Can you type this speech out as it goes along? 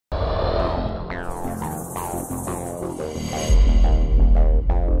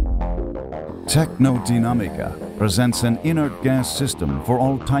Technodinamika presents an inert gas system for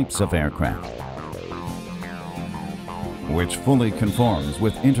all types of aircraft, which fully conforms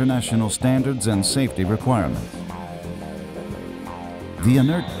with international standards and safety requirements. The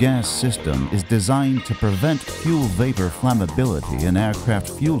inert gas system is designed to prevent fuel vapor flammability in aircraft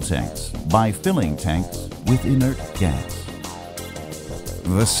fuel tanks by filling tanks with inert gas.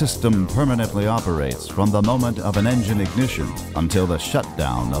 The system permanently operates from the moment of an engine ignition until the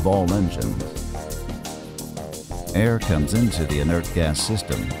shutdown of all engines. Air comes into the inert gas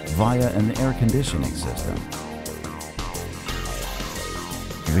system via an air conditioning system.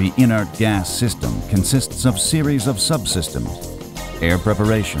 The inert gas system consists of series of subsystems: air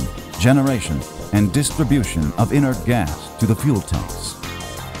preparation, generation, and distribution of inert gas to the fuel tanks.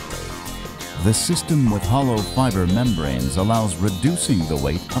 The system with hollow fiber membranes allows reducing the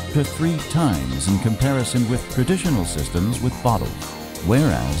weight up to 3 times in comparison with traditional systems with bottles,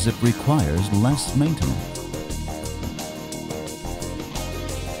 whereas it requires less maintenance.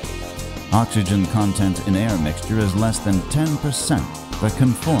 Oxygen content in air mixture is less than 10% that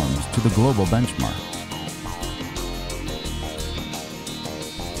conforms to the global benchmarks.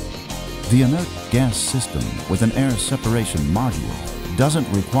 The inert gas system with an air separation module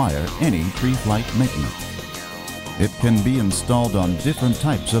doesn't require any pre-flight maintenance. It can be installed on different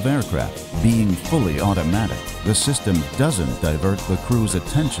types of aircraft. Being fully automatic, the system doesn't divert the crew's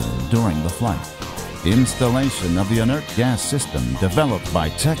attention during the flight. Installation of the inert gas system developed by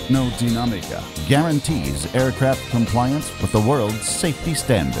Technodinamika guarantees aircraft compliance with the world's safety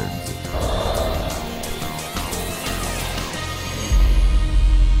standards.